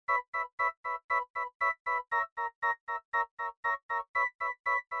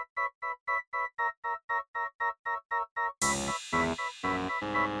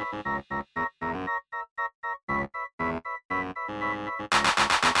Hello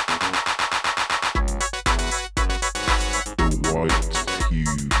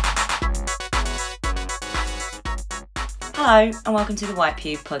and welcome to the White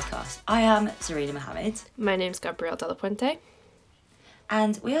Pube podcast. I am Zarina Mohammed. My name's Gabrielle Della Puente.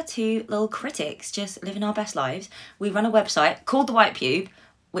 And we are two little critics just living our best lives. We run a website called The White Pube,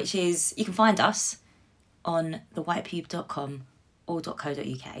 which is, you can find us on thewhitepube.com or .co.uk,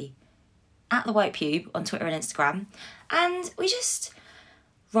 at The White Pube on Twitter and Instagram. And we just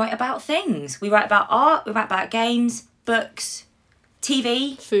write about things. We write about art, we write about games, books,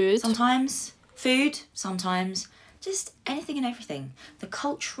 TV. Food. Sometimes. Food, sometimes. Just anything and everything. The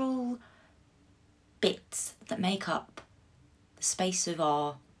cultural bits that make up the space of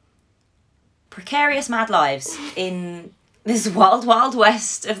our precarious mad lives in this wild, wild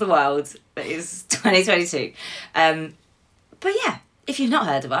west of the world that is 2022. But yeah, if you've not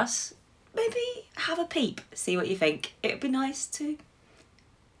heard of us, maybe have a peep, see what you think. It would be nice to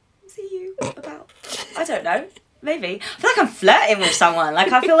see you about, I don't know. Maybe. I feel like I'm flirting with someone.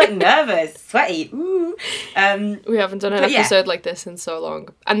 Like, I feel like nervous, sweaty. Ooh. We haven't done an episode like this in so long.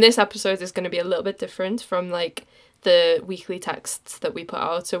 And this episode is going to be a little bit different from, like, the weekly texts that we put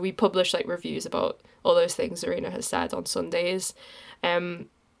out. So we publish, like, reviews about all those things Zarina has said on Sundays. But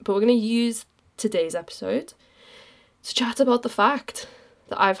we're going to use today's episode to chat about the fact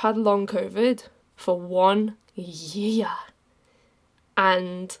that I've had long COVID for 1 year.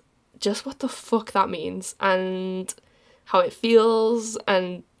 And just what the fuck that means and how it feels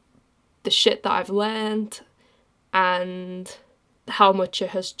and the shit that I've learned and how much it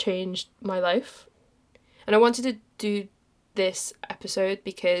has changed my life. And I wanted to do this episode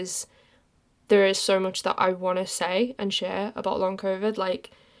because there is so much that I want to say and share about long COVID.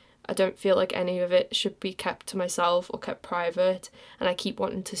 Like, I don't feel like any of it should be kept to myself or kept private, and I keep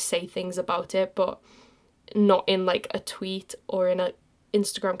wanting to say things about it, but not in like a tweet or in a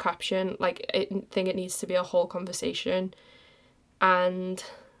Instagram caption. Like, I think it needs to be a whole conversation, and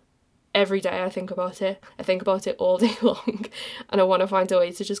every day I think about it all day long, and I want to find a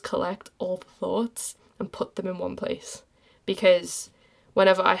way to just collect all the thoughts and put them in one place, because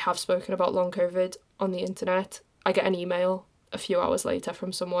whenever I have spoken about long COVID on the internet, I get an email a few hours later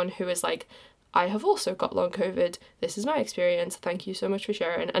from someone who is like, I have also got long COVID, this is my experience, thank you so much for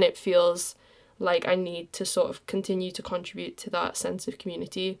sharing. And it feels like I need to sort of continue to contribute to that sense of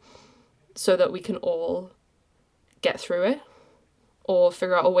community so that we can all get through it or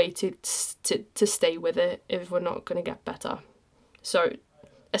figure out a way to stay with it if we're not going to get better. So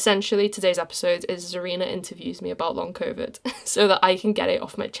essentially today's episode is Zarina interviews me about long COVID so that I can get it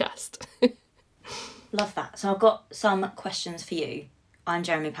off my chest. Love that. So I've got some questions for you. I'm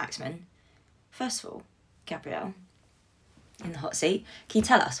Jeremy Paxman. First of all, Gabrielle, in the hot seat, can you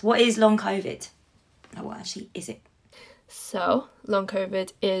tell us, what is long COVID? Like, what actually is it? So, long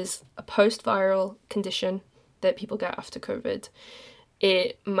COVID is a post-viral condition that people get after COVID.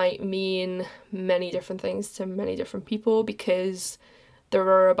 It might mean many different things to many different people because there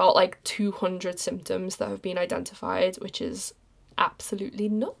are about like 200 symptoms that have been identified, which is absolutely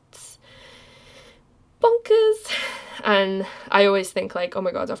nuts. Bonkers. And I always think like, oh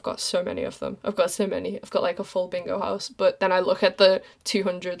my god, I've got so many of them. I've got like a full bingo house. But then I look at the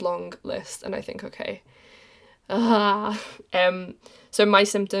 200 long list and I think, okay. So my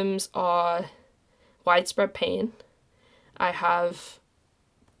symptoms are widespread pain. I have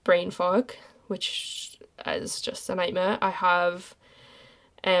brain fog, which is just a nightmare. I have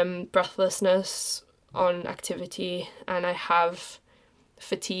breathlessness on activity, and I have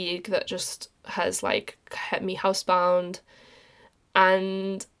fatigue that just has like kept me housebound.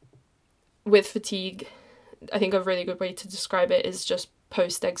 And with fatigue, I think a really good way to describe it is just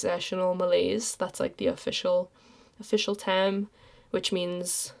post-exertional malaise. That's like the official term, which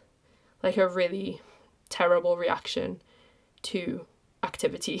means like a really terrible reaction to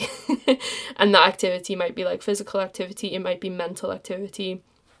activity. And that activity might be like physical activity, it might be mental activity,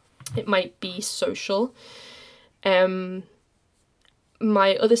 it might be social.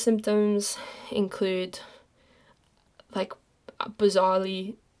 My other symptoms include like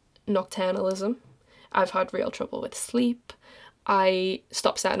bizarrely nocturnalism. I've had real trouble with sleep. I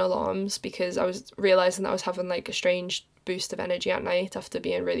stopped setting alarms because I was realising that I was having like a strange boost of energy at night after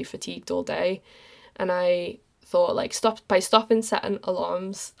being really fatigued all day. And I thought like by stopping setting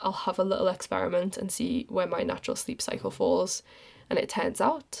alarms, I'll have a little experiment and see where my natural sleep cycle falls. And it turns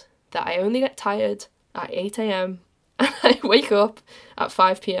out that I only get tired at 8 a.m. and I wake up at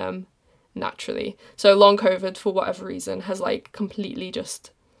 5 p.m. naturally. So long COVID, for whatever reason, has like completely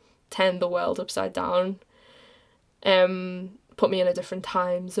just turned the world upside down. put me in a different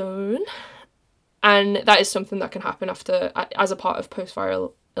time zone. And that is something that can happen after, as a part of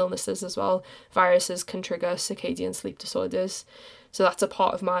post-viral illnesses as well. Viruses can trigger circadian sleep disorders. So that's a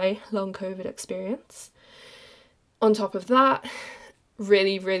part of my long COVID experience. On top of that,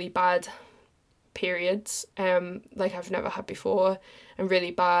 really, really bad periods, like I've never had before, and really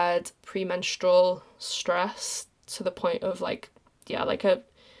bad premenstrual stress to the point of like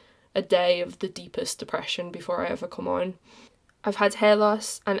a day of the deepest depression before I ever come on. I've had hair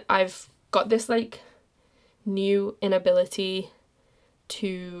loss, and I've got this like new inability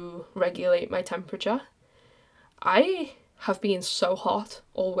to regulate my temperature. I have been so hot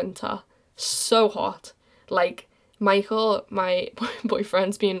all winter, so hot. Like Michael, my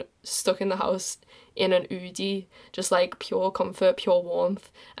boyfriend's been stuck in the house in an Udi, just like pure comfort, pure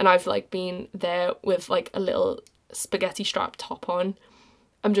warmth, and I've like been there with like a little spaghetti strap top on.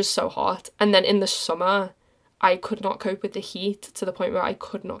 I'm just so hot. And then in the summer, I could not cope with the heat to the point where I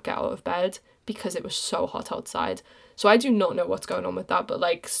could not get out of bed because it was so hot outside. So I do not know what's going on with that, but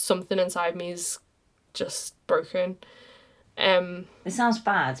like something inside me is just broken. It sounds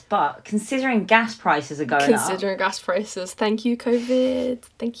bad, but considering gas prices are going up. Considering gas prices, thank you, COVID.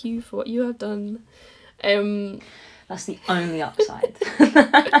 Thank you for what you have done. That's the only upside.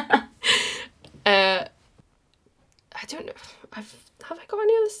 I don't know. Have I got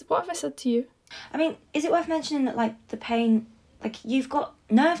any others? What have I said to you? I mean, is it worth mentioning that like the pain, like you've got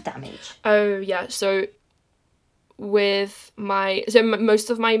nerve damage? Oh yeah. So with most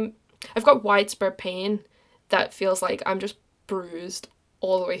of my, I've got widespread pain that feels like I'm just bruised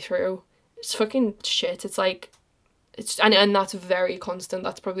all the way through. It's fucking shit. It's like, and that's very constant.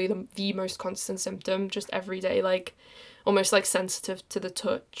 That's probably the most constant symptom, just every day, like almost like sensitive to the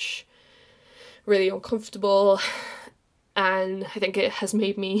touch, really uncomfortable. And I think it has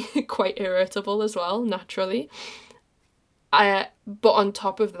made me quite irritable as well, naturally. But on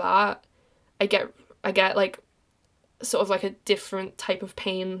top of that, I get like sort of like a different type of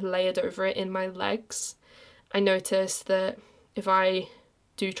pain layered over it in my legs. I notice that if I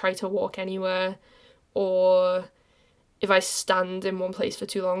do try to walk anywhere, or if I stand in one place for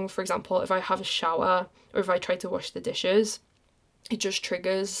too long, for example, if I have a shower or if I try to wash the dishes, it just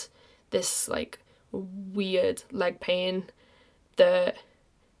triggers this like weird leg pain that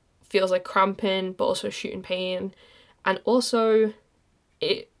feels like cramping but also shooting pain, and also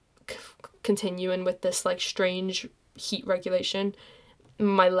it continuing with this like strange heat regulation.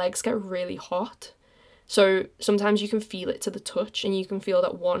 My legs get really hot, so sometimes you can feel it to the touch, and you can feel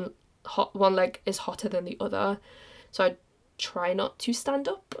that one leg is hotter than the other. So I try not to stand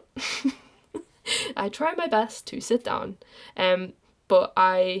up. I try my best to sit down, but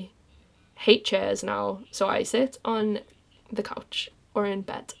I hate chairs now, so I sit on the couch or in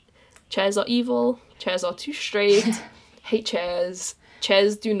bed. Chairs are evil. Chairs are too straight. Hate chairs.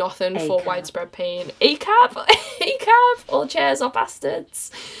 Chairs do nothing for widespread pain. ACAB! ACAB! All chairs are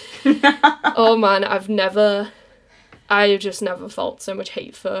bastards. Oh man, I just never felt so much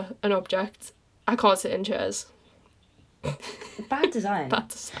hate for an object. I can't sit in chairs. Bad design. Bad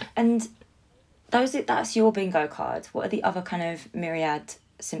design. And that's your bingo card. What are the other kind of myriad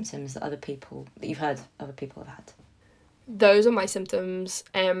symptoms that you've heard other people have had? Those are my symptoms.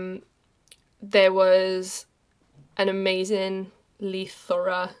 There was an amazingly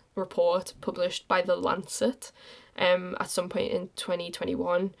thorough report published by The Lancet at some point in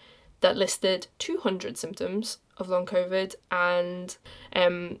 2021 that listed 200 symptoms of long COVID, and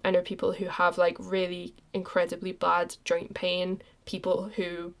I know people who have like really incredibly bad joint pain, people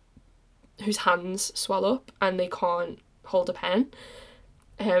whose hands swell up and they can't hold a pen.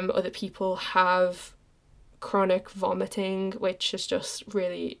 Other people have chronic vomiting, which is just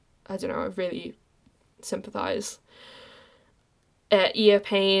really, I don't know, I really sympathise. Ear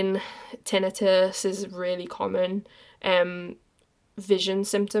pain, tinnitus is really common. Vision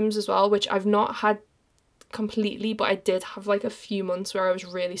symptoms as well, which I've not had completely, but I did have like a few months where I was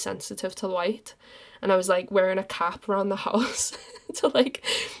really sensitive to light, and I was like wearing a cap around the house so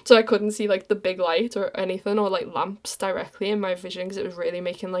I couldn't see like the big light or anything, or like lamps directly in my vision, because it was really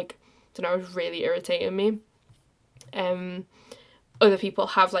making like, I don't know, it was really irritating me. Other people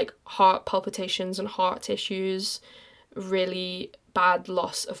have like heart palpitations and heart issues, really bad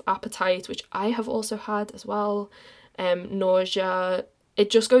loss of appetite, which I have also had as well, nausea. It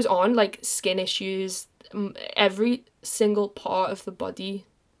just goes on, like skin issues. Every single part of the body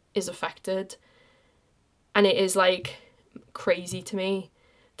is affected, and it is like crazy to me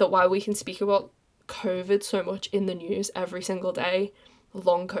that while we can speak about COVID so much in the news every single day,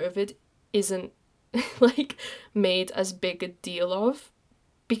 long COVID isn't like made as big a deal of,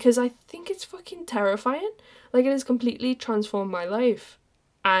 because I think it's fucking terrifying. Like, it has completely transformed my life.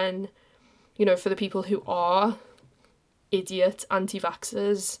 And, you know, for the people who are idiot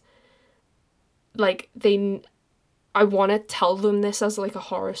anti-vaxxers, like, I want to tell them this as, like, a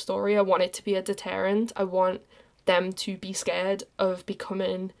horror story. I want it to be a deterrent. I want them to be scared of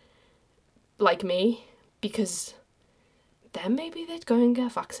becoming like me, because then maybe they'd go and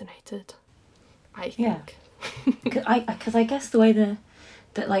get vaccinated, I think. Because I guess the way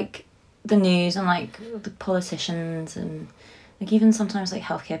that like the news and like the politicians and like even sometimes like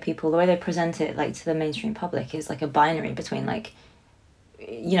healthcare people, the way they present it like to the mainstream public is like a binary between like,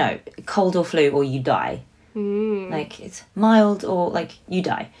 you know, cold or flu or you die. Like it's mild or like you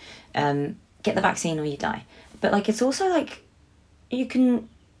die. Get the vaccine or you die. But like it's also like you can.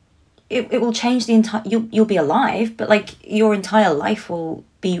 It will change the entire... You'll be alive, but, like, your entire life will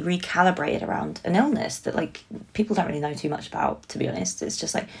be recalibrated around an illness that, like, people don't really know too much about, to be honest. It's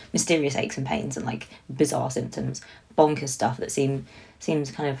just, like, mysterious aches and pains and, like, bizarre symptoms, bonkers stuff that seems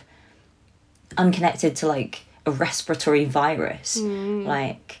kind of unconnected to, like, a respiratory virus.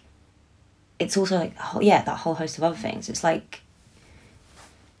 Like, it's also, like, that whole host of other things. It's, like,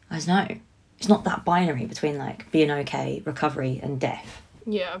 I don't know. It's not that binary between, like, being okay, recovery, and death.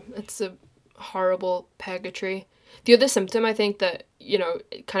 Yeah, it's a horrible purgatory. The other symptom, I think, that, you know,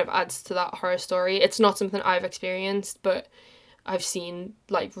 it kind of adds to that horror story, it's not something I've experienced, but I've seen,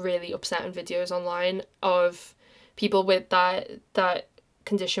 like, really upsetting videos online of people with that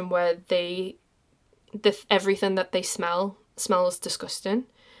condition where everything that they smells disgusting,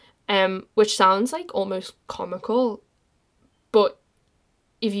 which sounds, like, almost comical, but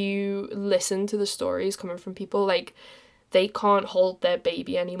if you listen to the stories coming from people, like, they can't hold their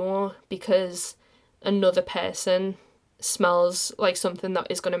baby anymore because another person smells like something that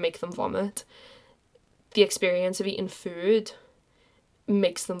is going to make them vomit. The experience of eating food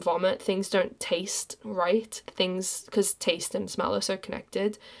makes them vomit. Things don't taste right. Because taste and smell are so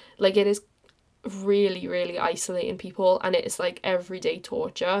connected. Like, it is really, really isolating people, and it is like everyday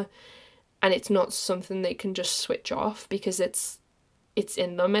torture. And it's not something they can just switch off because it's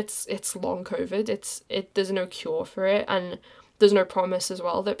in them. It's long COVID. There's no cure for it, and there's no promise as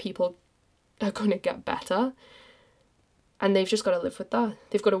well that people are going to get better. And they've just got to live with that.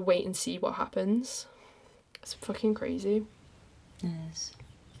 They've got to wait and see what happens. It's fucking crazy. Yes.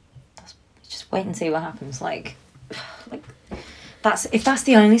 Just wait and see what happens. Like if that's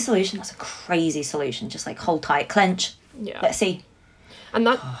the only solution, that's a crazy solution. Just like hold tight, clench. Yeah. Let's see. And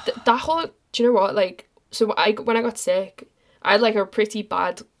that whole, do you know what? Like, so when I got sick, I had like a pretty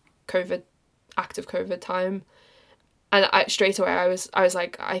bad active COVID time, and straight away I was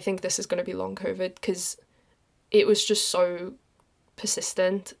like, I think this is going to be long COVID, because it was just so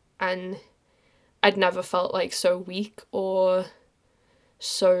persistent, and I'd never felt like so weak or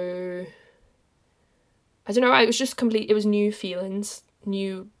so, I don't know, it was just it was new feelings,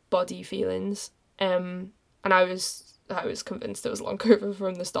 new body feelings, and I was convinced it was long COVID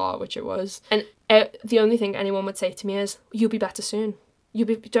from the start, which it was. And the only thing anyone would say to me is, you'll be better soon.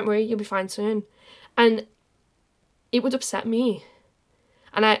 Don't worry, you'll be fine soon. And it would upset me.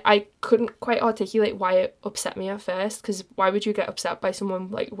 And I couldn't quite articulate why it upset me at first, because why would you get upset by someone,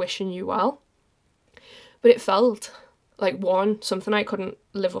 like, wishing you well? But it felt like, one, something I couldn't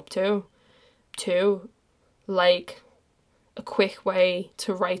live up to. Two, like, a quick way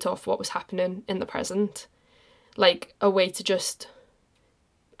to write off what was happening in the present. Like, a way to just,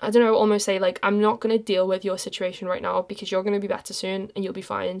 I don't know, almost say, like, I'm not going to deal with your situation right now because you're going to be better soon and you'll be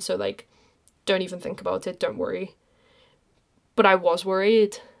fine. So, like, don't even think about it. Don't worry. But I was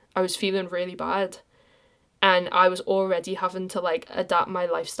worried. I was feeling really bad. And I was already having to, like, adapt my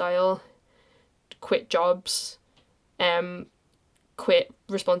lifestyle, quit jobs, quit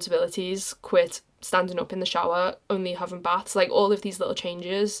responsibilities, quit standing up in the shower, only having baths, like, all of these little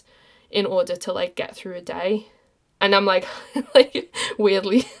changes in order to, like, get through a day. And I'm like, like,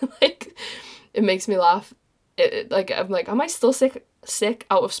 weirdly, like, it makes me laugh. I'm like, am I still sick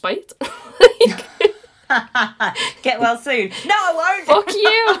out of spite? Get well soon. No, I won't. Fuck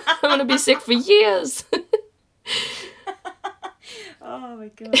you. I'm going to be sick for years. Oh, my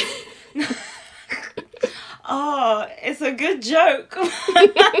God. Oh, it's a good joke.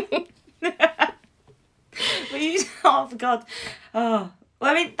 Oh, for God. Oh.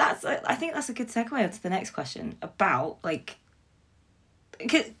 Well, I mean, I think that's a good segue onto the next question about, like,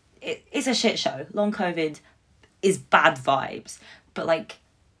 it's a shit show. Long COVID is bad vibes. But, like,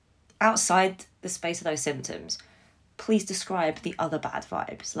 outside the space of those symptoms, please describe the other bad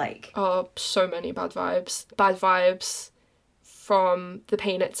vibes. Like, oh, so many bad vibes. Bad vibes from the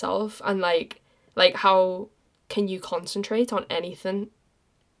pain itself, and, like how can you concentrate on anything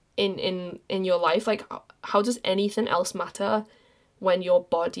in your life. Like, how does anything else matter when your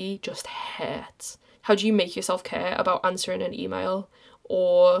body just hurts? How do you make yourself care about answering an email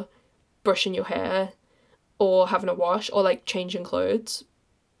or brushing your hair or having a wash or like changing clothes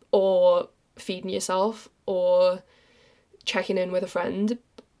or feeding yourself or checking in with a friend?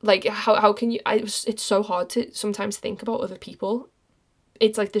 Like, how can you... it's so hard to sometimes think about other people.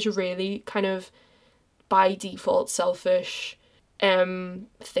 It's like this really kind of by default selfish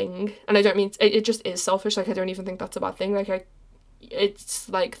thing, and I don't mean it just is selfish. Like, I don't even think that's a bad thing. Like, it's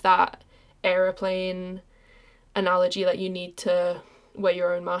like that airplane analogy, that you need to wear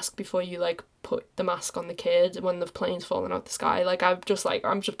your own mask before you like put the mask on the kid when the plane's falling out the sky. Like, I'm just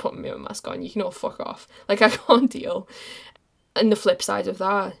putting my own mask on. You can all fuck off. Like, I can't deal. And the flip side of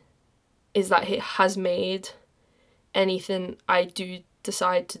that is that it has made anything I do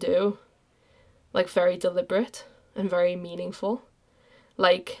decide to do like very deliberate and very meaningful.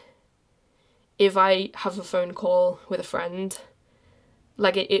 Like, if I have a phone call with a friend,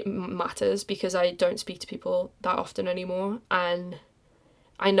 like it matters, because I don't speak to people that often anymore, and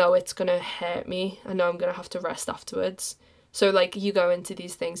I know it's gonna hurt me. I know I'm gonna have to rest afterwards. So like, you go into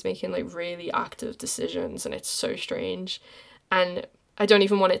these things making like really active decisions, and it's so strange. And I don't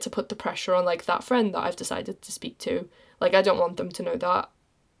even want it to put the pressure on like that friend that I've decided to speak to. Like, I don't want them to know that.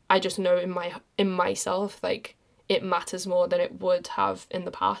 I just know in myself, like, it matters more than it would have in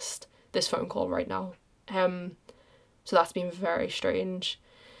the past, this phone call right now. So that's been very strange.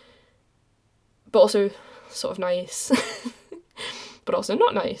 But also sort of nice. But also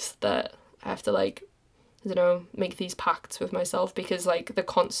not nice that I have to like, I don't know, make these pacts with myself, because like the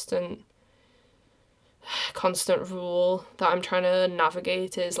constant rule that I'm trying to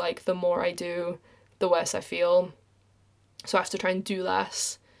navigate is like, the more I do, the worse I feel. So I have to try and do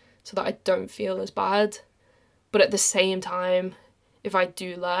less so that I don't feel as bad. But at the same time, if I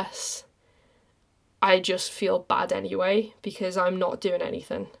do less, I just feel bad anyway, because I'm not doing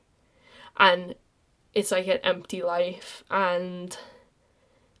anything. And it's like an empty life, and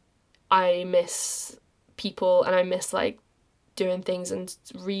I miss people, and I miss like doing things and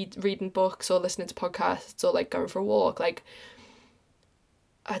reading books or listening to podcasts or like going for a walk. Like,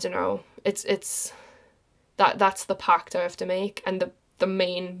 I don't know, it's that's the pact I have to make. And the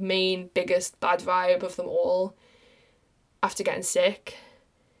main biggest bad vibe of them all after getting sick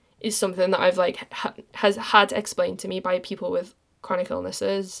is something that I've like has had explained to me by people with chronic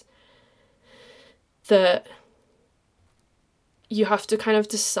illnesses, that you have to kind of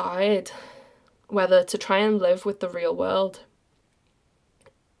decide whether to try and live with the real world.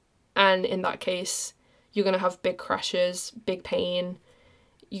 And in that case, you're going to have big crashes, big pain.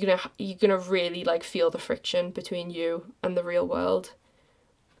 You're gonna really like feel the friction between you and the real world.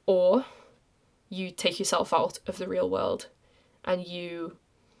 Or you take yourself out of the real world and you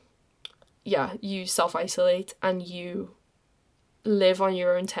self-isolate and you live on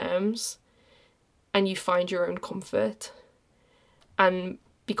your own terms and you find your own comfort. And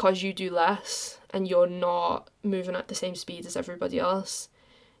because you do less and you're not moving at the same speed as everybody else,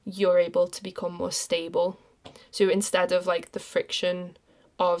 you're able to become more stable. So instead of like the friction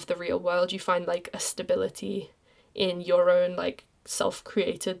of the real world, you find like a stability in your own like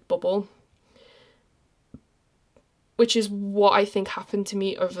self-created bubble, which is what I think happened to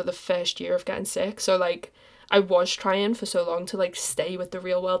me over the first year of getting sick. So like, I was trying for so long to like stay with the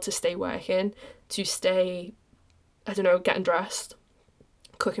real world, to stay working, to stay, I don't know, getting dressed,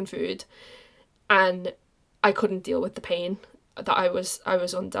 cooking food, and I couldn't deal with the pain that I was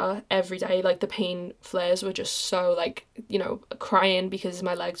under every day. Like, the pain flares were just so like, you know, crying because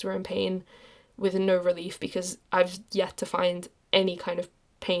my legs were in pain with no relief, because I've yet to find any kind of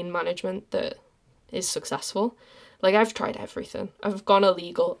pain management that is successful. Like, I've tried everything. I've gone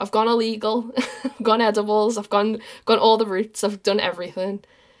illegal, I've gone edibles, I've gone all the routes, I've done everything.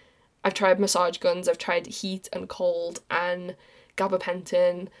 I've tried massage guns, I've tried heat and cold and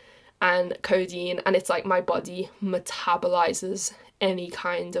gabapentin and codeine, and it's like my body metabolizes any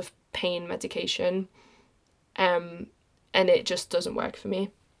kind of pain medication, and it just doesn't work for me.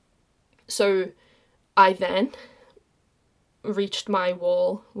 So I then reached my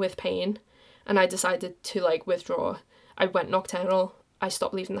wall with pain, and I decided to like withdraw. I went nocturnal, I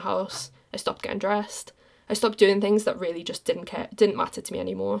stopped leaving the house, I stopped getting dressed, I stopped doing things that really just didn't matter to me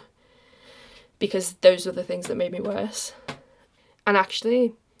anymore, because those were the things that made me worse. And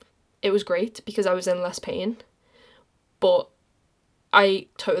actually, it was great because I was in less pain, but I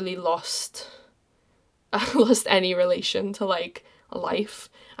totally lost any relation to like life,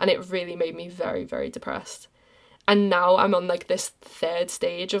 and it really made me very, very depressed. And now I'm on like this third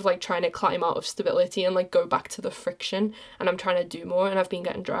stage of like trying to climb out of stability and like go back to the friction, and I'm trying to do more, and I've been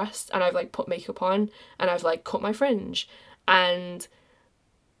getting dressed, and I've like put makeup on, and I've like cut my fringe, and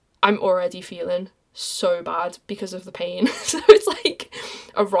I'm already feeling so bad because of the pain. So it's like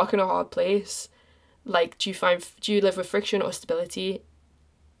a rock and a hard place. Like, do you live with friction or stability?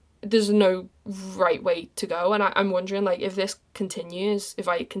 There's no right way to go, and I'm wondering, like, if this continues, if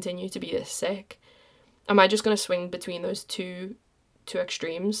I continue to be this sick, am I just going to swing between those two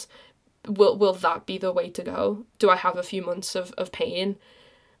extremes? Will that be the way to go? Do I have a few months of pain,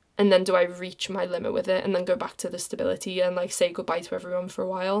 and then do I reach my limit with it and then go back to the stability and like say goodbye to everyone for a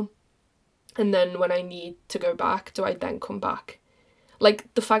while? And then when I need to go back, do I then come back?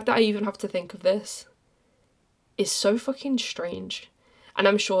 Like, the fact that I even have to think of this is so fucking strange. And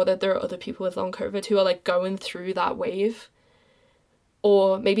I'm sure that there are other people with long COVID who are like going through that wave.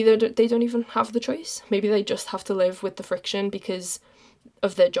 Or maybe they don't even have the choice. Maybe they just have to live with the friction because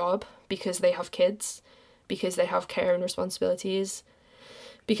of their job, because they have kids, because they have care and responsibilities,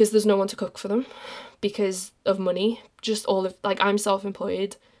 because there's no one to cook for them, because of money. Just all of, like, I'm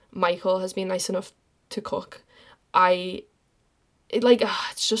self-employed. Michael has been nice enough to cook. I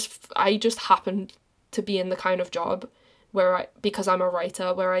just happened to be in the kind of job where because I'm a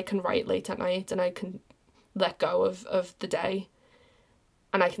writer, where I can write late at night and I can let go of the day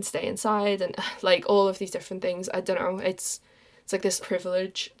and I can stay inside and like all of these different things. I don't know, it's like this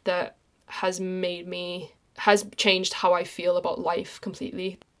privilege that has changed how I feel about life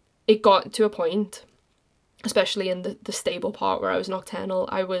completely. It got to a point, especially in the stable part where I was nocturnal,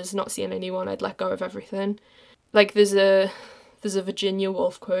 I was not seeing anyone, I'd let go of everything. Like, there's a Virginia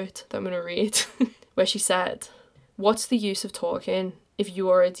Woolf quote that I'm going to read where she said, "What's the use of talking if you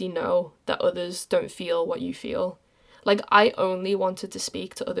already know that others don't feel what you feel?" Like, I only wanted to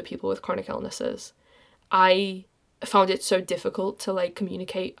speak to other people with chronic illnesses. I found it so difficult to like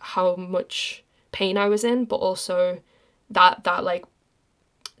communicate how much pain I was in, but also that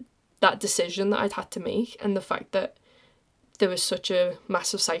decision that I'd had to make, and the fact that there was such a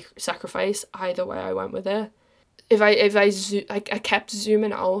massive sacrifice either way I went with it. I kept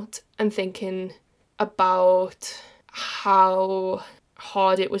zooming out and thinking about how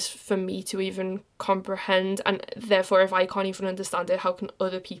hard it was for me to even comprehend, and therefore if I can't even understand it, how can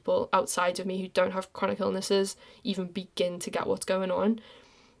other people outside of me who don't have chronic illnesses even begin to get what's going on?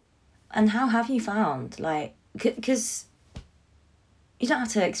 And how have you found, like, because you don't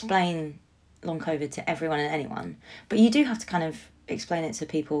have to explain long COVID to everyone and anyone, but you do have to kind of explain it to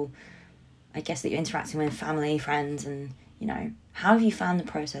people, I guess, that you're interacting with, family, friends, and, you know, how have you found the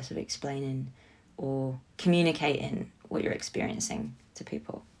process of explaining or communicating what you're experiencing to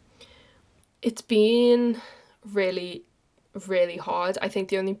people? It's been really, really hard. I think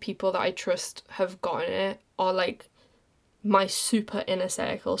the only people that I trust have gotten it are like my super inner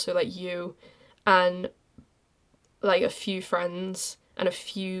circle, so like you and like a few friends and a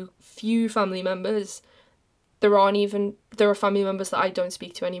few family members. There are family members that I don't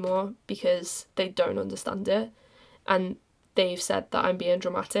speak to anymore because they don't understand it, and they've said that I'm being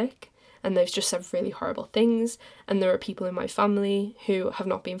dramatic, and they've just said really horrible things. And there are people in my family who have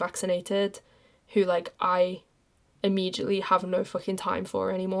not been vaccinated who like I immediately have no fucking time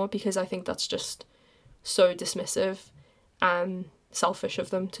for anymore, because I think that's just so dismissive and selfish of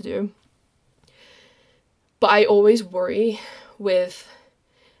them to do. But I always worry with,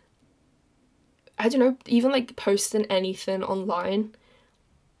 I don't know, even like posting anything online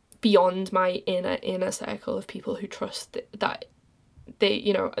beyond my inner circle of people who trust that they,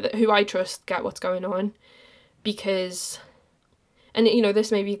 you know, who I trust get what's going on. Because, and you know,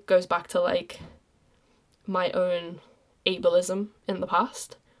 this maybe goes back to like my own ableism in the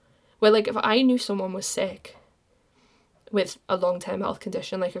past, where like if I knew someone was sick with a long-term health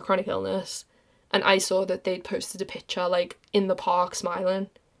condition like a chronic illness, and I saw that they'd posted a picture like in the park smiling,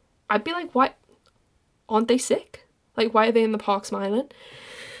 I'd be like, why aren't they sick? Like, why are they in the park smiling?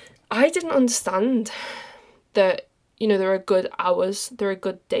 I didn't understand that, you know, there are good hours, there are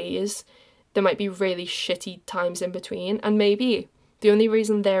good days, there might be really shitty times in between, and maybe the only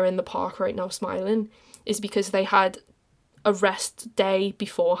reason they're in the park right now smiling is because they had a rest day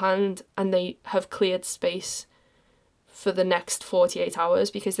beforehand and they have cleared space for the next 48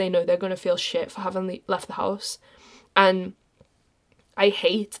 hours because they know they're going to feel shit for having left the house. And I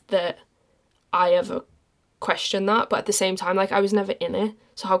hate that I ever question that, but at the same time, like, I was never in it,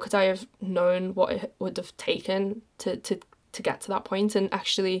 so how could I have known what it would have taken to get to that point? And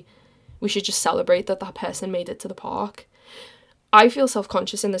actually, we should just celebrate that person made it to the park. I feel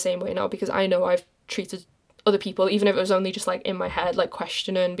self-conscious in the same way now because I know I've treated other people, even if it was only just like in my head, like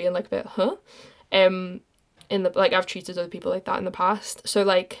questioning, being like a bit, huh? And in the, like, I've treated other people like that in the past. So,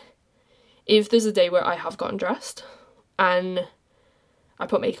 like, if there's a day where I have gotten dressed and I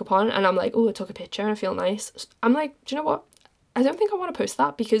put makeup on and I'm like, oh, I took a picture and I feel nice, I'm like, do you know what? I don't think I want to post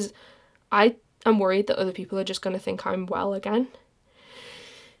that, because I am worried that other people are just going to think I'm well again.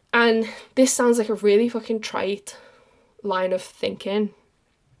 And this sounds like a really fucking trite line of thinking,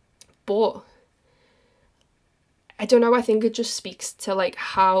 but I don't know, I think it just speaks to, like,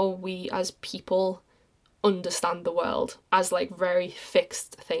 how we as people understand the world as, like, very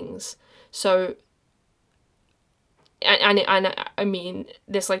fixed things. So, and I mean,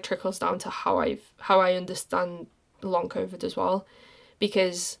 this, like, trickles down to how I understand long COVID as well,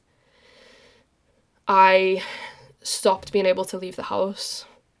 because I stopped being able to leave the house,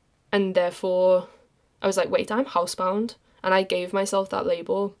 and therefore I was like, wait, I'm housebound, and I gave myself that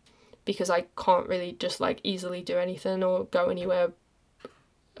label because I can't really just, like, easily do anything or go anywhere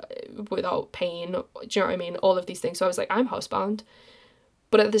without pain. Do you know what I mean? All of these things. So I was like, I'm housebound.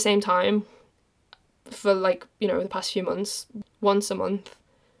 But at the same time, for, like, you know, the past few months, once a month,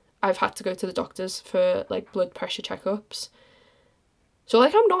 I've had to go to the doctors for, like, blood pressure checkups. So,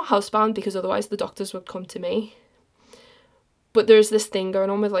 like, I'm not housebound, because otherwise the doctors would come to me. But there's this thing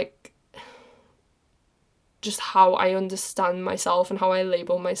going on with, like, just how I understand myself and how I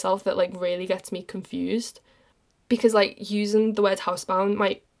label myself that, like, really gets me confused. Because, like, using the word housebound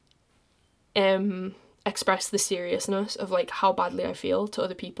might express the seriousness of, like, how badly I feel to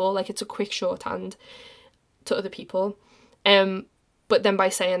other people. Like, it's a quick shorthand to other people. But then by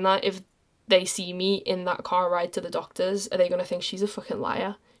saying that, if they see me in that car ride to the doctors, are they going to think she's a fucking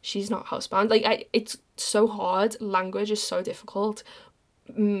liar? She's not housebound. Like, it's so hard. Language is so difficult.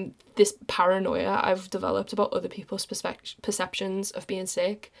 This paranoia I've developed about other people's perceptions of being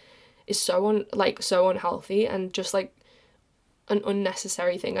sick is so unhealthy, and just, like, an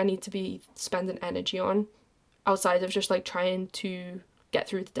unnecessary thing I need to be spending energy on outside of just, like, trying to get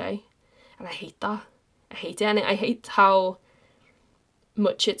through the day. And I hate that. I hate it. And I hate how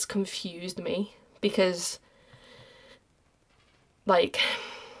much it's confused me, because, like,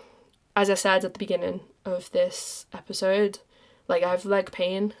 as I said at the beginning of this episode, like, I have leg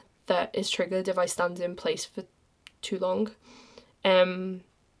pain that is triggered if I stand in place for too long.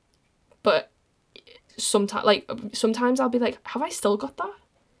 But sometimes I'll be like, have I still got that?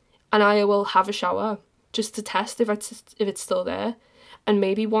 And I will have a shower just to test if it's still there. And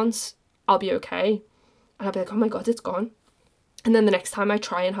maybe once I'll be okay, and I'll be like, oh my God, it's gone. And then the next time I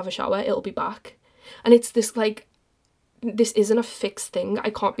try and have a shower, it'll be back. And it's this, like, this isn't a fixed thing.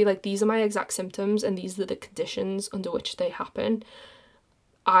 I can't be like, these are my exact symptoms and these are the conditions under which they happen.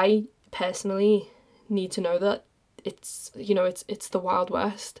 I personally need to know that it's, you know, it's the Wild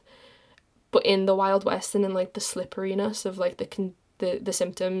West. But in the Wild West and in, like, the slipperiness of, like, the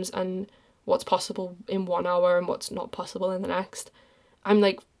symptoms and what's possible in 1 hour and what's not possible in the next, I'm,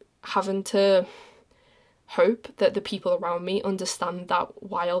 like, having to hope that the people around me understand that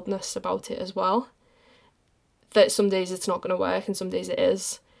wildness about it as well. That some days it's not going to work and some days it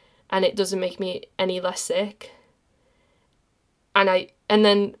is, and it doesn't make me any less sick. And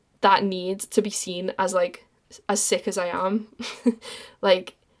then that need to be seen as, like, as sick as I am,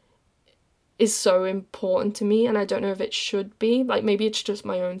 like, is so important to me. And I don't know if it should be. Like, maybe it's just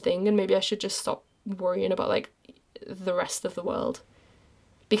my own thing, and maybe I should just stop worrying about, like, the rest of the world,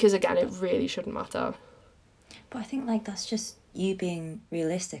 because, again, it really shouldn't matter. But I think, like, that's just you being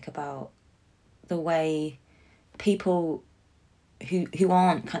realistic about the way people who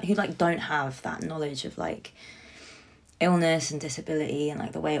like, don't have that knowledge of, like, illness and disability and,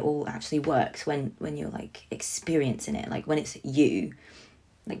 like, the way it all actually works when you're, like, experiencing it, like, when it's you,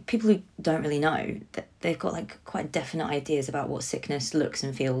 like, people who don't really know, that they've got, like, quite definite ideas about what sickness looks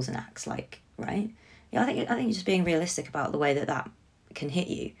and feels and acts like, right? Yeah, I think you're just being realistic about the way that can hit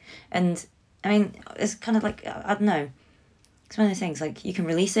you. And I mean, it's kind of like, I don't know, it's one of those things, like, you can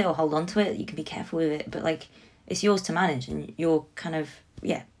release it or hold on to it, you can be careful with it, but, like, it's yours to manage, and you're kind of,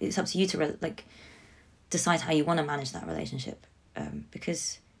 yeah, it's up to you to, like, decide how you want to manage that relationship,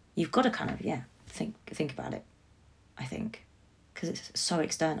 because you've got to kind of, yeah, think about it, I think, because it's so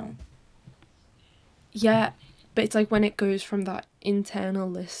external. Yeah, but it's like when it goes from that internal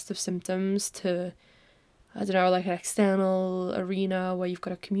list of symptoms to, I don't know, like, an external arena where you've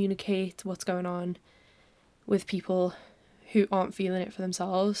got to communicate what's going on with people who aren't feeling it for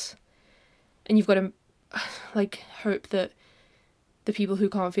themselves. And you've got to, like, hope that the people who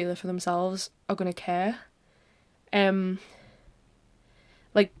can't feel it for themselves are going to care.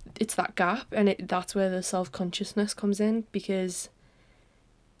 Like, it's that gap, and that's where the self-consciousness comes in, because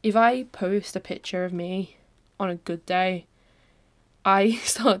if I post a picture of me on a good day, I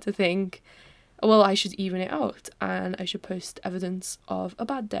start to think, well, I should even it out and I should post evidence of a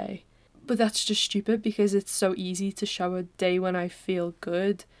bad day. But that's just stupid because it's so easy to show a day when I feel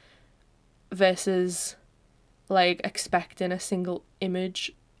good versus like expecting a single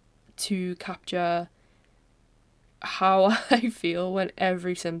image to capture how I feel when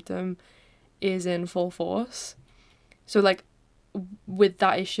every symptom is in full force. So like with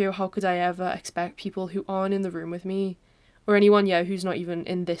that issue, how could I ever expect people who aren't in the room with me or anyone who's not even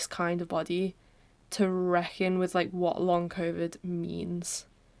in this kind of body to reckon with like what long COVID means?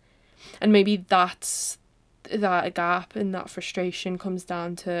 And maybe that gap and that frustration comes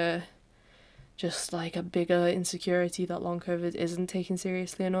down to just like a bigger insecurity that long COVID isn't taken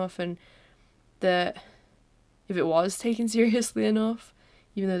seriously enough, and that if it was taken seriously enough,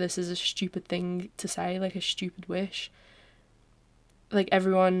 even though this is a stupid thing to say, like a stupid wish, like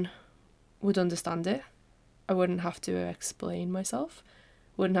everyone would understand it. I wouldn't have to explain myself,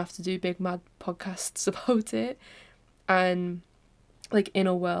 wouldn't have to do big mad podcasts about it. And like in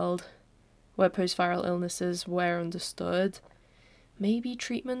a world where post-viral illnesses were understood, maybe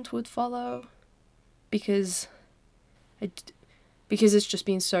treatment would follow, because it's just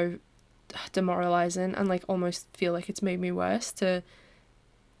been so demoralizing and like almost feel like it's made me worse to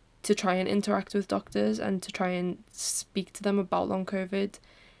try and interact with doctors and to try and speak to them about long COVID.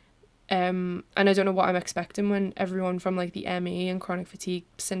 And I don't know what I'm expecting when everyone from like the ME and chronic fatigue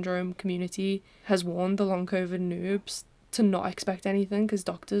syndrome community has warned the long COVID noobs to not expect anything, because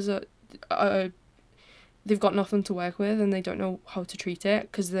doctors are they've got nothing to work with and they don't know how to treat it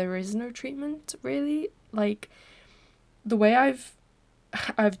because there is no treatment really. Like the way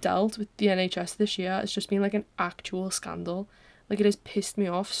I've dealt with the NHS this year has just been like an actual scandal. Like it has pissed me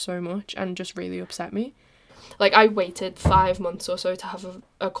off so much and just really upset me. Like I waited 5 months or so to have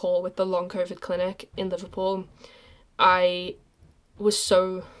a call with the long COVID clinic in Liverpool. I was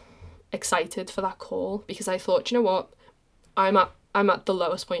so excited for that call because I thought, you know what, I'm at the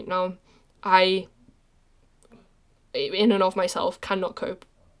lowest point now. I, in and of myself, cannot cope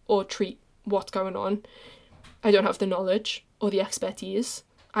or treat what's going on. I don't have the knowledge or the expertise.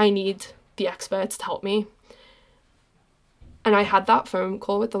 I need the experts to help me. And I had that phone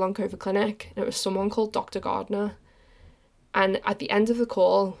call with the long COVID clinic, and it was someone called Dr. Gardner. And at the end of the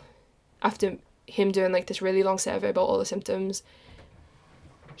call, after him doing like this really long survey about all the symptoms,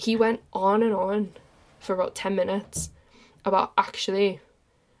 he went on and on for about 10 minutes about actually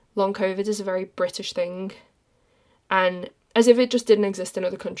long COVID is a very British thing, and as if it just didn't exist in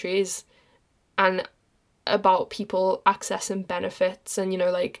other countries, and about people accessing benefits, and you know,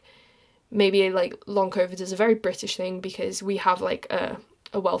 like maybe like long COVID is a very British thing because we have like a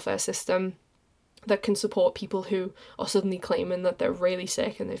welfare system that can support people who are suddenly claiming that they're really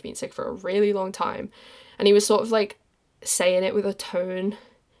sick and they've been sick for a really long time. And he was sort of like saying it with a tone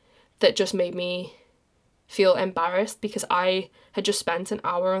that just made me feel embarrassed, because I had just spent an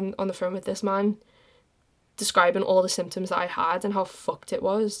hour on the phone with this man describing all the symptoms that I had and how fucked it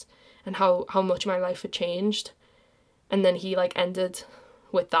was and how much my life had changed. And then he like ended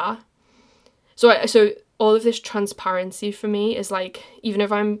with that. So all of this transparency for me is like, even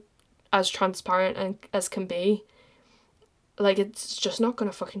if I'm as transparent as can be, like it's just not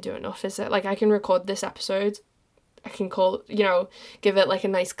gonna fucking do enough, is it? Like I can record this episode, I can call, you know, give it like a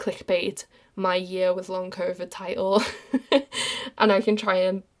nice clickbait, my year with long COVID title, and I can try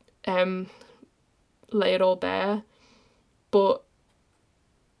and lay it all bare. But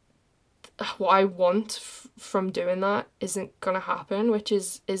what I want from doing that isn't gonna happen, which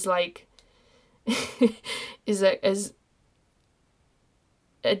is like is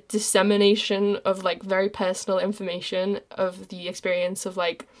a dissemination of like very personal information of the experience of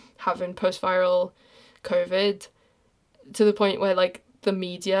like having post-viral COVID, to the point where like the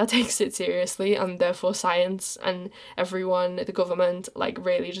media takes it seriously, and therefore science and everyone, the government, like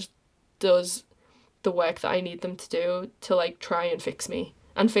really just does the work that I need them to do to like try and fix me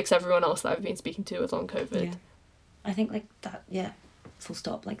and fix everyone else that I've been speaking to with long COVID. Yeah. I think like that, yeah, full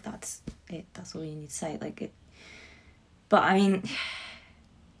stop, like that's it, that's all you need to say, like it. But I mean,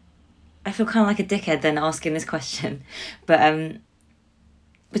 I feel kind of like a dickhead then asking this question, but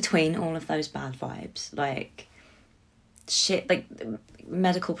between all of those bad vibes, like shit, like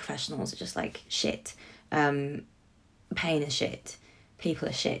medical professionals are just like shit, pain is shit, people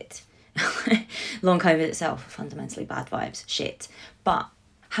are shit, long COVID itself, fundamentally bad vibes, shit. But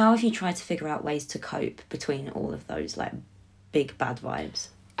how have you tried to figure out ways to cope between all of those like big bad vibes?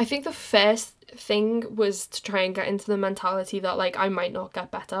 I think the first thing was to try and get into the mentality that like I might not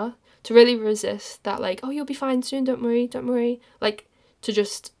get better, to really resist that like, oh, you'll be fine soon, don't worry, like to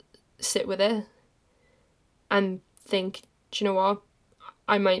just sit with it and think, do you know what,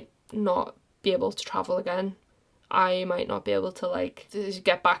 I might not be able to travel again. I might not be able to like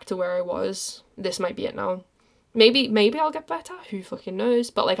get back to where I was. This might be it now. Maybe I'll get better. Who fucking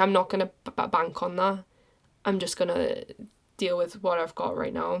knows? But like, I'm not gonna bank on that. I'm just gonna deal with what I've got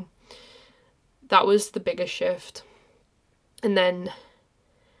right now. That was the biggest shift. And then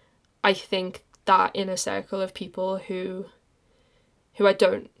I think that inner circle of people who I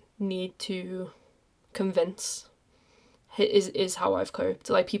don't need to convince is how I've coped.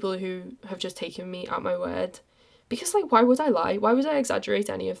 Like, people who have just taken me at my word. Because, like, why would I lie? Why would I exaggerate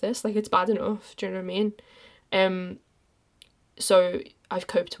any of this? Like, it's bad enough. Do you know what I mean? So I've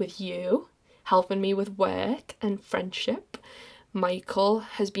coped with you, helping me with work and friendship. Michael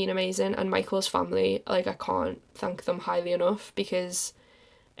has been amazing, and Michael's family, like, I can't thank them highly enough, because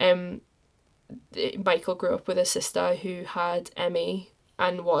Michael grew up with a sister who had ME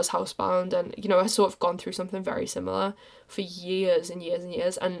and was housebound, and, you know, has sort of gone through something very similar for years and years and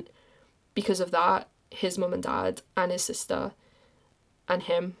years, and because of that, his mum and dad and his sister and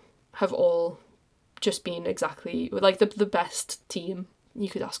him have all just been exactly, like, the best team you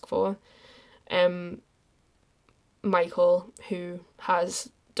could ask for. Michael, who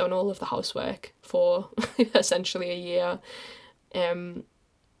has done all of the housework for essentially a year,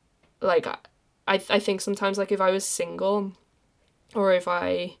 like, I think sometimes, like, if I was single or if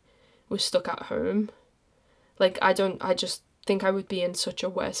I was stuck at home, like, I just think I would be in such a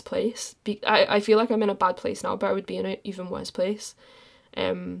worse place. I feel like I'm in a bad place now, but I would be in an even worse place,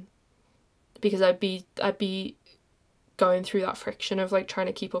 because I'd be going through that friction of, like, trying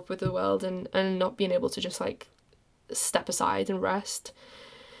to keep up with the world and not being able to just, like, step aside and rest,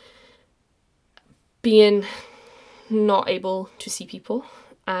 being not able to see people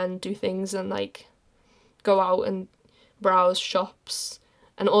and do things and, like, go out and browse shops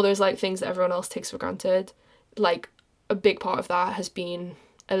and all those, like, things that everyone else takes for granted. Like, a big part of that has been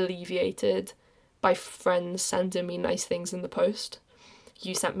alleviated by friends sending me nice things in the post.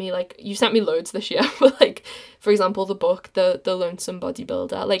 You sent me loads this year, but, like, for example, the book, the Lonesome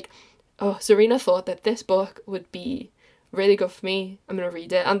Bodybuilder, like, oh, Zarina thought that this book would be really good for me. I'm going to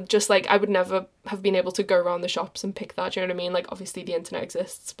read it. And just, like, I would never have been able to go around the shops and pick that, do you know what I mean? Like, obviously the internet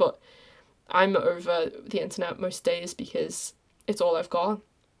exists, but I'm over the internet most days because it's all I've got.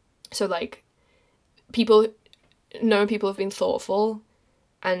 So, like, people have been thoughtful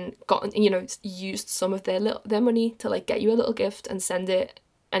and gotten, you know, used some of their money to, like, get you a little gift and send it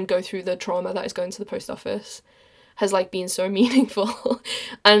and go through the trauma that is going to the post office has, like, been so meaningful.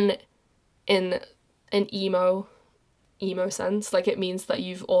 And in an emo sense, like, it means that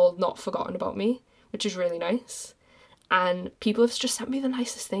you've all not forgotten about me, which is really nice. And people have just sent me the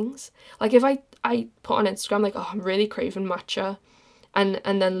nicest things. Like, if I put on Instagram, like, oh, I'm really craving matcha, and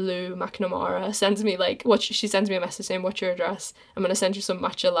then Lou McNamara sends me, like, she sends me a message saying, what's your address? I'm gonna send you some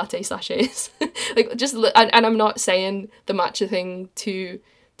matcha latte sachets. Like, just, and I'm not saying the matcha thing to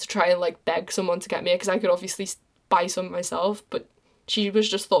try and, like, beg someone to get me, because I could obviously buy some myself, but she was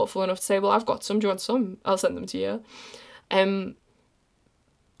just thoughtful enough to say, well, I've got some, do you want some? I'll send them to you.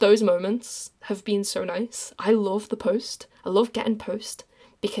 Those moments have been so nice. I love the post. I love getting post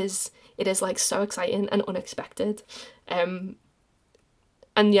because it is, like, so exciting and unexpected.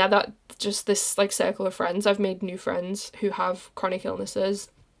 And yeah, that just this, like, circle of friends. I've made new friends who have chronic illnesses,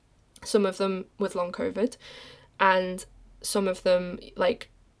 some of them with long COVID, and some of them, like,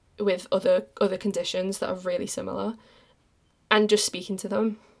 with other conditions that are really similar. And just speaking to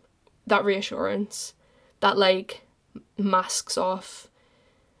them, that reassurance, that, like, masks off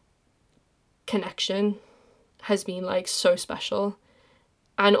connection has been, like, so special.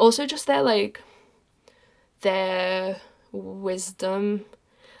 And also just their wisdom.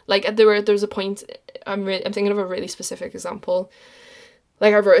 Like, there was a point, I'm thinking of a really specific example.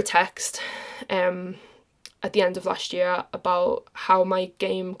 Like, I wrote a text at the end of last year about how my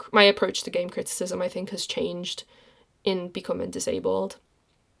approach to game criticism, I think, has changed in becoming disabled.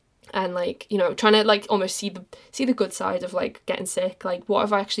 And, like, you know, trying to, like, almost see the good side of, like, getting sick. Like, what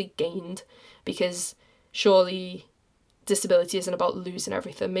have I actually gained? Because surely disability isn't about losing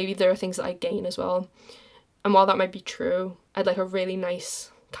everything. Maybe there are things that I gain as well. And while that might be true, I'd like a really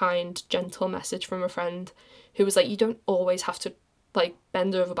nice, kind, gentle message from a friend who was like, you don't always have to, like,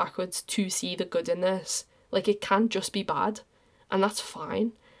 bend over backwards to see the good in this. Like, it can just be bad, and that's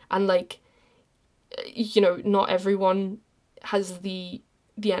fine. And, like, you know, not everyone has the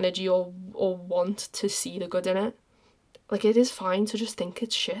energy or want to see the good in it. Like, it is fine to just think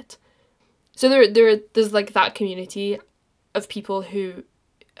it's shit. So there's, like, that community of people who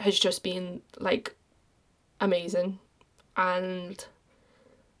has just been, like, amazing, and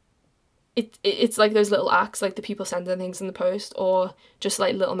it's like those little acts, like the people sending things in the post, or just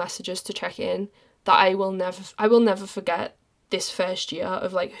like little messages to check in, that I will never forget this first year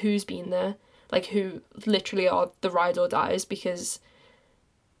of like who's been there, like who literally are the ride or dies, because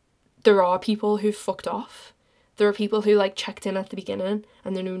there are people who fucked off. There are people who like checked in at the beginning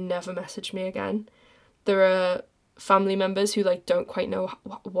and then who never messaged me again. There are family members who like don't quite know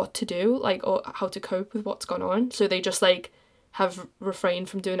what to do, like, or how to cope with what's gone on, so they just like have refrained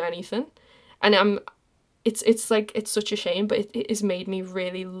from doing anything. And it's like, it's such a shame, but it has made me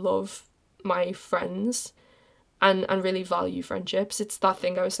really love my friends and really value friendships. It's that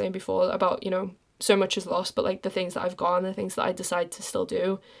thing I was saying before about, you know, so much is lost, but like the things that I've gone, the things that I decide to still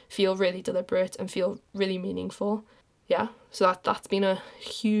do, feel really deliberate and feel really meaningful. Yeah, so that's been a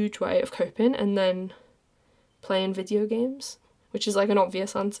huge way of coping. And then playing video games, which is like an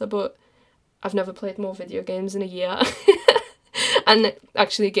obvious answer, but I've never played more video games in a year. And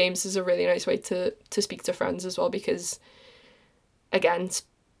actually games is a really nice way to speak to friends as well, because again,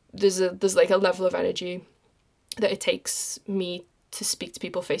 there's like a level of energy that it takes me to speak to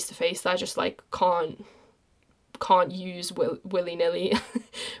people face to face that I just like can't use willy-nilly.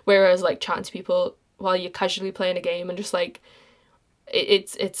 Whereas like chatting to people while you're casually playing a game and just like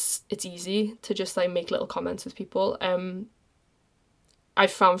it's easy to just like make little comments with people.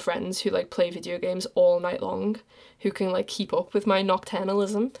 I've found friends who like play video games all night long, who can like keep up with my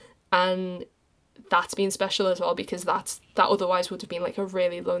nocturnalism, and that's been special as well, because that otherwise would have been like a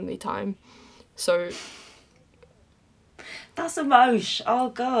really lonely time. So that's emotion. Oh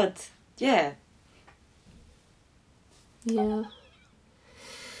god. Yeah. Yeah.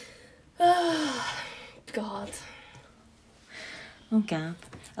 God. Oh god.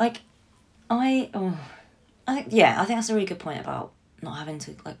 Like I think that's a really good point about not having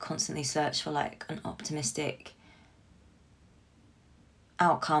to like constantly search for like an optimistic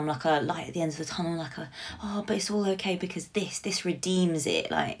outcome, like a light at the end of the tunnel, like but it's all okay because this redeems it,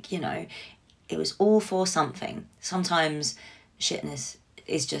 like, you know, it was all for something. Sometimes shitness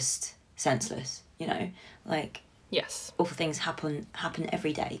is just senseless, you know, like, yes, awful things happen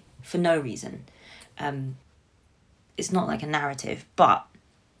every day for no reason. It's not like a narrative, but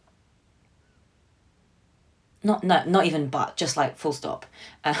not even but, just like full stop.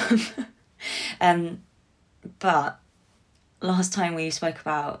 But last time we spoke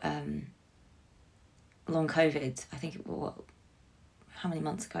about long COVID, I think how many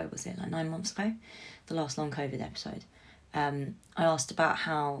months ago was it? Like 9 months ago, the last long COVID episode. I asked about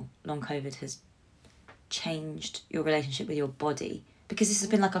how long COVID has changed your relationship with your body, because this has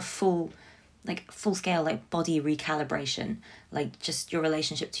been like a full scale like body recalibration, like just your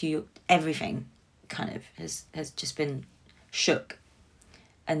relationship to everything kind of has just been shook.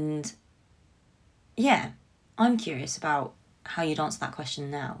 And yeah, I'm curious about how you'd answer that question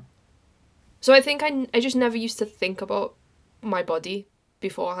now. So I think I just never used to think about my body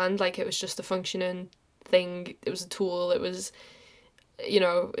beforehand, like it was just a functioning thing, it was a tool, it was, you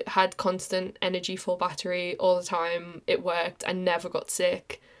know, it had constant energy, full battery all the time, it worked, I never got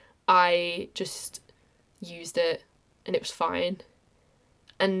sick, I just used it and it was fine.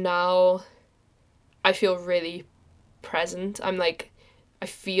 And now I feel really present. I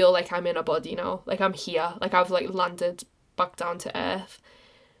feel like I'm in a body now, like I'm here, like I've like landed back down to earth,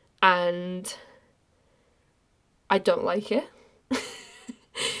 and I don't like it.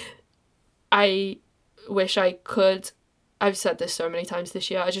 I wish I could, I've said this so many times this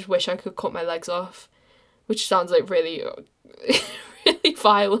year, I just wish I could cut my legs off, which sounds like really really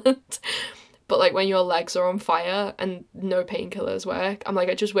violent, but like when your legs are on fire and no painkillers work, I'm like,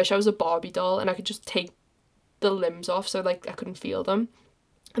 I just wish I was a Barbie doll and I could just take the limbs off so like I couldn't feel them,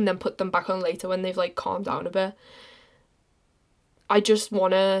 and then put them back on later when they've like calmed down a bit. I just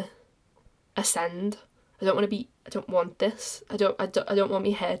want to ascend. I don't want this. I don't want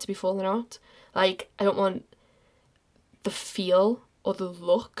my hair to be falling out. Like, I don't want the feel or the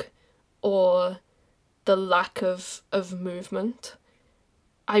look or the lack of movement.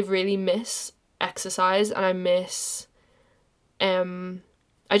 I really miss exercise, and I miss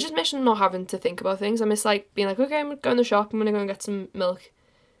I just miss not having to think about things. I miss like being like, okay, I'm gonna go in the shop, I'm gonna go and get some milk.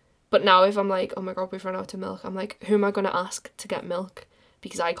 But now if I'm like, oh my god, we've run out of milk, I'm like, who am I gonna ask to get milk?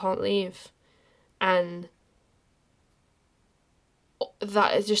 Because I can't leave. And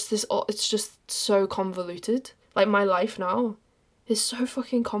that is just it's just so convoluted. Like my life now is so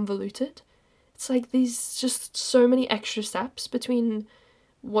fucking convoluted. It's like these just so many extra steps between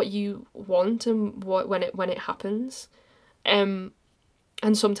what you want and when it happens. And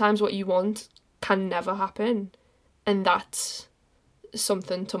sometimes what you want can never happen, and that's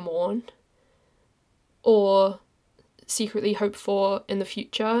something to mourn or secretly hope for in the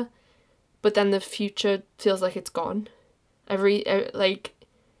future. but then the future feels like it's gone. I've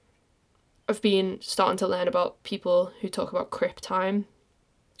been starting to learn about people who talk about crip time,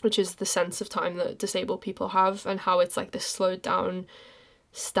 which is the sense of time that disabled people have, and how it's like this slowed down,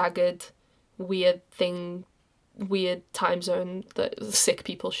 staggered, weird time zone that sick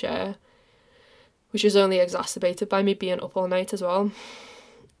people share, which is only exacerbated by me being up all night as well.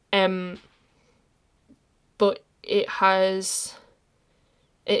 But it has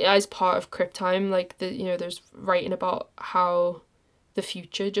part of crip time, like there's writing about how the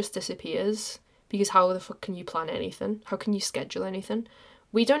future just disappears, because how the fuck can you plan anything? How can you schedule anything?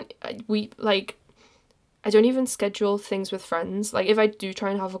 I don't even schedule things with friends. Like, if I do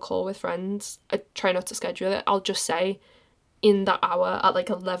try and have a call with friends, I try not to schedule it. I'll just say in that hour at like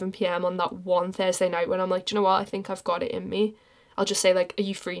 11 p.m. on that one Thursday night when I'm like, do you know what, I think I've got it in me. I'll just say, like, are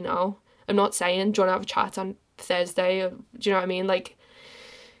you free now? I'm not saying, do you want to have a chat on Thursday? Or, do you know what I mean? Like,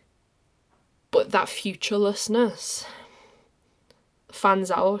 but that futurelessness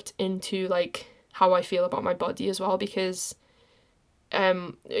fans out into, like, how I feel about my body as well, because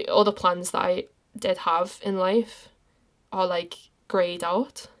all the plans that I did have in life are, like, greyed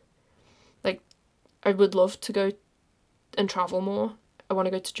out. Like, I would love to go and travel more. I want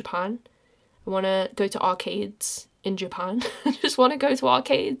to go to Japan. I want to go to arcades in Japan. I just want to go to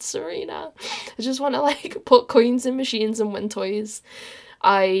arcades, Serena. I just want to, like, put coins in machines and win toys.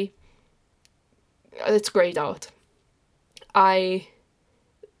 It's greyed out. I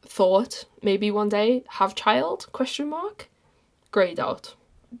thought maybe one day have child, ? Greyed out.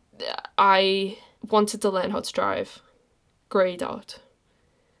 I wanted to learn how to drive. Greyed out.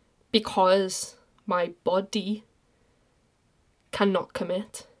 Because my body cannot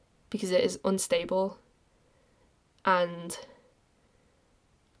commit, because it is unstable. And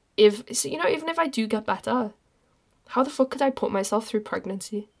even if I do get better, how the fuck could I put myself through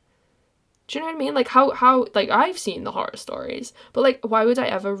pregnancy? Do you know what I mean? Like, how like, I've seen the horror stories, but, like, why would I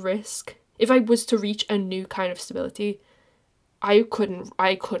ever risk, if I was to reach a new kind of stability, I couldn't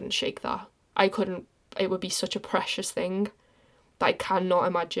shake that. It would be such a precious thing that I cannot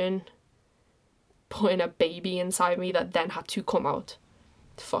imagine putting a baby inside me that then had to come out.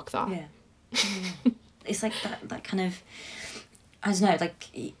 Fuck that. Yeah. It's like that kind of, I don't know, like,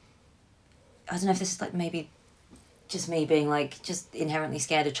 I don't know if this is, like, maybe just me being, like, just inherently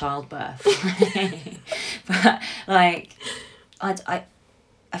scared of childbirth. But, like, I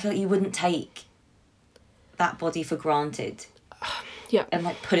feel like you wouldn't take that body for granted. Yeah. And,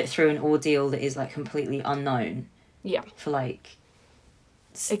 like, put it through an ordeal that is, like, completely unknown. Yeah. For, like,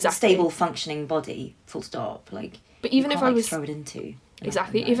 exactly. Stable functioning body, full stop. Like, but even if I was throw it into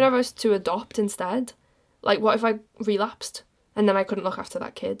exactly, even if I was to adopt instead, like, what if I relapsed and then I couldn't look after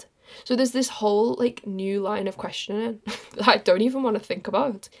that kid? So there's this whole, like, new line of questioning that I don't even want to think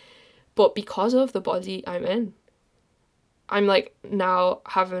about. But because of the body I'm in, I'm, like, now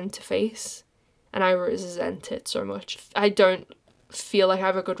having to face, and I resent it so much. I don't feel like I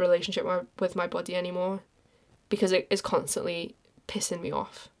have a good relationship with my body anymore, because it is constantly pissing me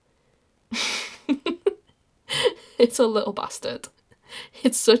off. It's a little bastard.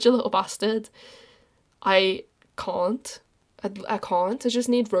 It's such a little bastard. I can't. I just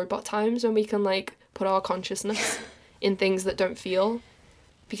need robot times when we can, like, put our consciousness in things that don't feel,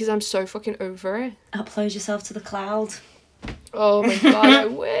 because I'm so fucking over it. Upload yourself to the cloud. Oh my god, I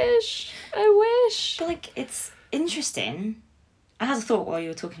wish. But, like, it's interesting. I had a thought while you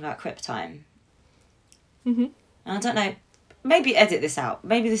were talking about crip time. Mm-hmm. And I don't know, maybe edit this out.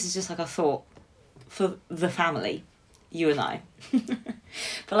 Maybe this is just, like, a thought for the family, you and I.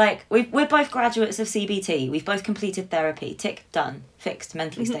 But, like, we're both graduates of CBT. We've both completed therapy. Tick, done, fixed,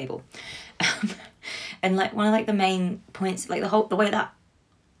 mentally stable. And, like, one of, like, the main points, like, the way that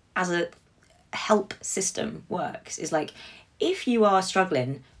as a help system works is, like, if you are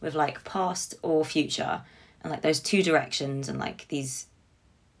struggling with, like, past or future, and, like, those two directions, and, like, these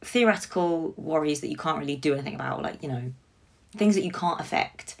theoretical worries that you can't really do anything about, like, you know, things that you can't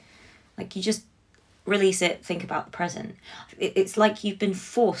affect, like, you just release it, think about the present. It's like you've been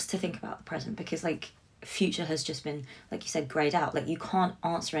forced to think about the present, because, like, future has just been, like you said, greyed out. Like, you can't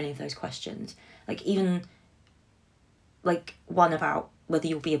answer any of those questions. Like, even, like, one about whether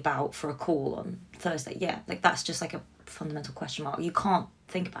you'll be about for a call on Thursday. Yeah, like, that's just, like, a fundamental question mark. You can't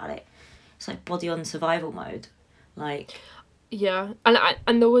think about it. It's like body on survival mode. Like, yeah. And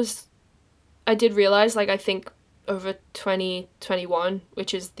I did realise, like, I think over 2021,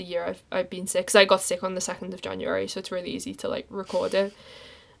 which is the year I've been sick, because I got sick on the 2nd of January, so it's really easy to, like, record it.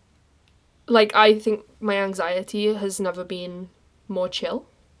 Like, I think my anxiety has never been more chill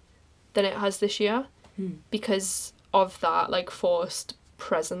than it has this year, because of that, like, forced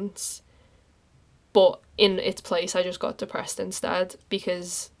presence But in its place, I just got depressed instead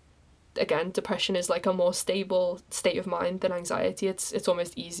because, again, depression is like a more stable state of mind than anxiety. It's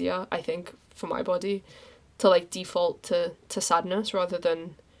almost easier, I think, for my body to like default to sadness rather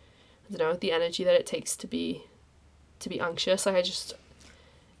than, I don't know, the energy that it takes to be anxious. Like I just,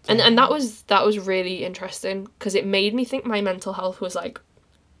 and that was really interesting because it made me think my mental health was like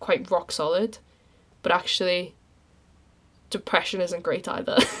quite rock solid, but actually depression isn't great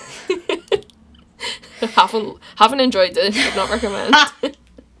either. haven't enjoyed it. Would not recommend.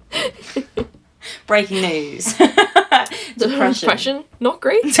 Breaking news. Depression, not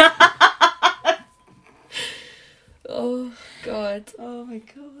great. Oh god. Oh my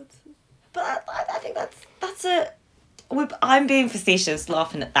god. But I think that's a. I'm being facetious,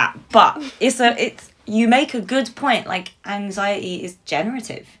 laughing at that, but it's you make a good point. Like anxiety is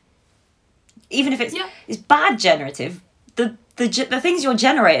generative, even if it's bad generative. The things you're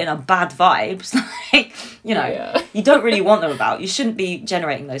generating are bad vibes. Like, you know, you don't really want them about. You shouldn't be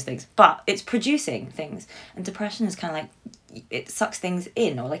generating those things, but it's producing things. And depression is kind of like, it sucks things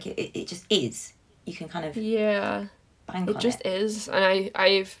in, or like it just is. You can kind of bang on it. It just is. And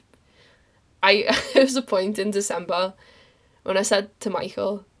I there was a point in December when I said to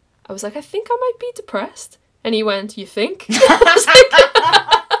Michael, I was like, I think I might be depressed. And he went, you think? I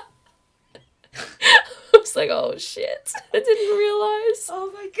was like, oh shit, I didn't realise.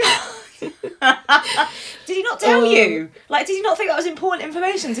 Oh my god. Did he not tell you? Like, did he not think that was important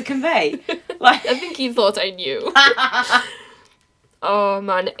information to convey? Like, I think he thought I knew. Oh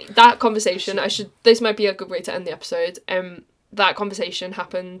man, that conversation, this might be a good way to end the episode. That conversation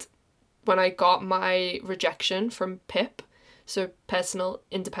happened when I got my rejection from PIP, so Personal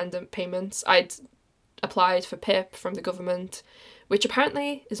Independent Payments. I'd applied for PIP from the government, which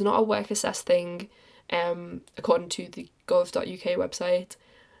apparently is not a work assessed thing, according to the gov.uk website,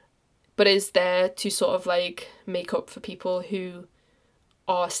 but is there to sort of like make up for people who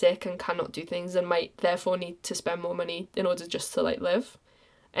are sick and cannot do things and might therefore need to spend more money in order just to like live.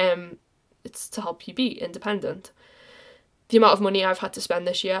 It's to help you be independent. The amount of money I've had to spend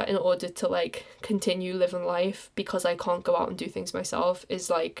this year in order to like continue living life because I can't go out and do things myself is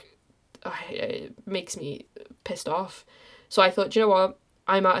like, it makes me pissed off. So I thought, you know what,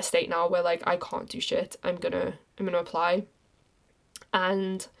 I'm at a state now where like I can't do shit. I'm gonna apply.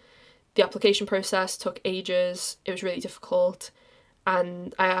 And the application process took ages. It was really difficult.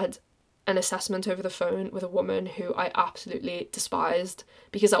 And I had an assessment over the phone with a woman who I absolutely despised,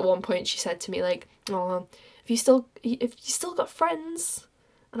 because at one point she said to me like, oh, if you still got friends?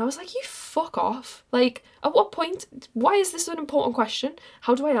 And I was like, you fuck off. Like, at what point, why is this an important question?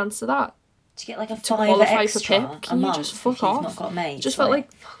 How do I answer that? To get like a $5 extra for PIP, can you just fuck off? Not got mates, just felt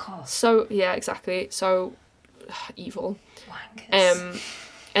like fuck off. So yeah, exactly. So evil. Wankers.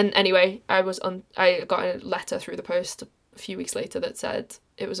 And anyway, I got a letter through the post a few weeks later that said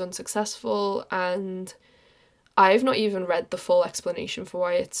it was unsuccessful, and I've not even read the full explanation for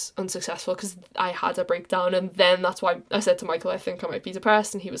why it's unsuccessful because I had a breakdown, and then that's why I said to Michael, I think I might be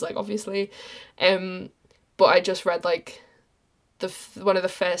depressed, and he was like, obviously. But I just read like one of the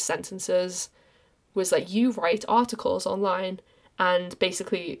first sentences was like, you write articles online, and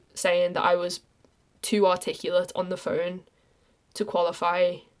basically saying that I was too articulate on the phone to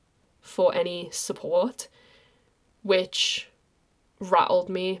qualify for any support, which rattled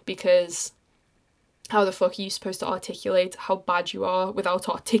me because how the fuck are you supposed to articulate how bad you are without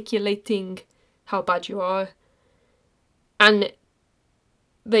articulating how bad you are? And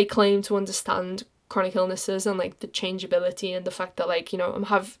they claim to understand chronic illnesses and like the changeability and the fact that like, you know,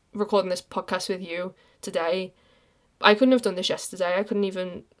 I'm recording this podcast with you today. I couldn't have done this yesterday. I couldn't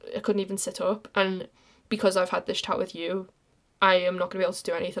even sit up, and because I've had this chat with you, I am not going to be able to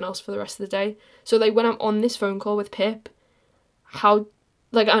do anything else for the rest of the day. So like when I'm on this phone call with Pip, how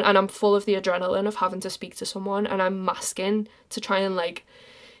like, and I'm full of the adrenaline of having to speak to someone, and I'm masking to try and like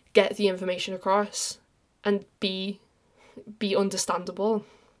get the information across and be understandable.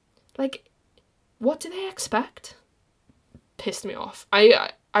 Like, what do they expect? Pissed me off.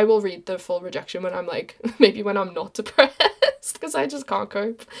 I will read the full rejection when I'm like, maybe when I'm not depressed, because I just can't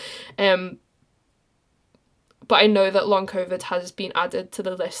cope. But I know that long COVID has been added to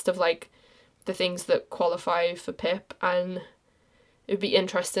the list of like the things that qualify for PIP, and it would be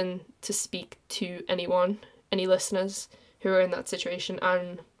interesting to speak to any listeners who are in that situation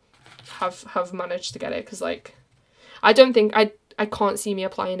and have managed to get it, because like I don't think I can't see me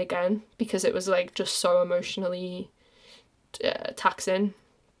applying again because it was like just so emotionally taxing.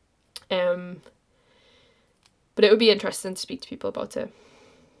 But it would be interesting to speak to people about it.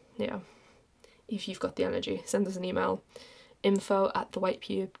 Yeah. If you've got the energy, send us an email,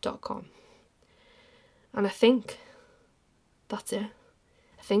 info@thewhitepube.com. And I think that's it.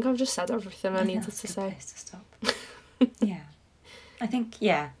 I think I've just said everything I needed to say. Place to stop. Yeah. I think,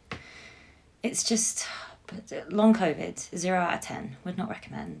 it's just long COVID, 0 out of 10. Would not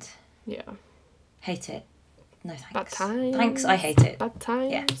recommend. Yeah. Hate it. No thanks. Bad times. Thanks, I hate it. Bad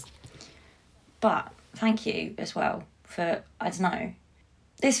times. Yeah. But thank you as well for, I don't know.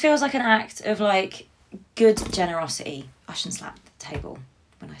 This feels like an act of like good generosity. I shouldn't slap the table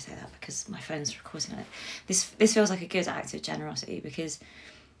when I say that because my phone's recording it. This feels like a good act of generosity because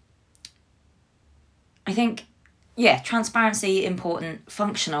I think, transparency, important,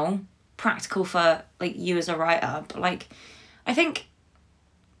 functional, practical for like you as a writer, but like I think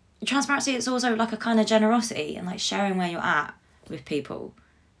transparency is also like a kind of generosity and like sharing where you're at with people.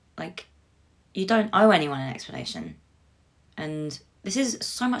 Like you don't owe anyone an explanation, and this is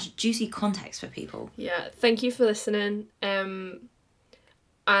so much juicy context for people. Yeah, thank you for listening.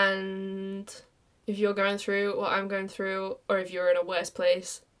 And if you're going through what I'm going through, or if you're in a worse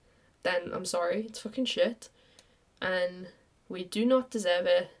place, then I'm sorry, it's fucking shit. And we do not deserve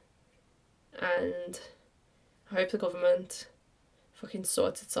it. And I hope the government fucking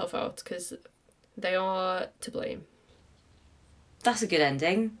sorts itself out, because they are to blame. That's a good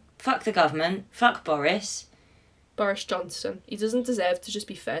ending. Fuck the government. Fuck Boris. Boris Johnson. He doesn't deserve to just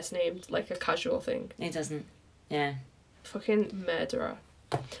be first named like a casual thing. He doesn't. Yeah. Fucking murderer.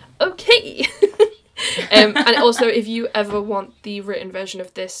 Okay. And also, if you ever want the written version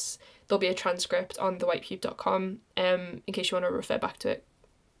of this, there'll be a transcript on thewhitecube.com in case you want to refer back to it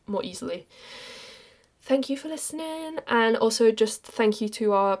more easily. Thank you for listening, and also just thank you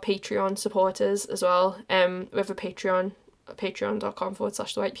to our Patreon supporters as well. We have a Patreon,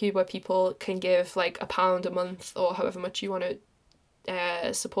 patreon.com/thewhitecube, where people can give like £1 a month or however much you want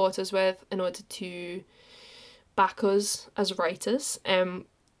to support us with in order to back us as writers. And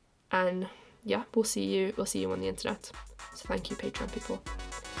yeah, we'll see you on the internet. So thank you, Patreon people.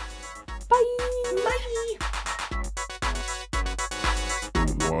 Bye.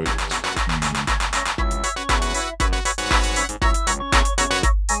 Bye.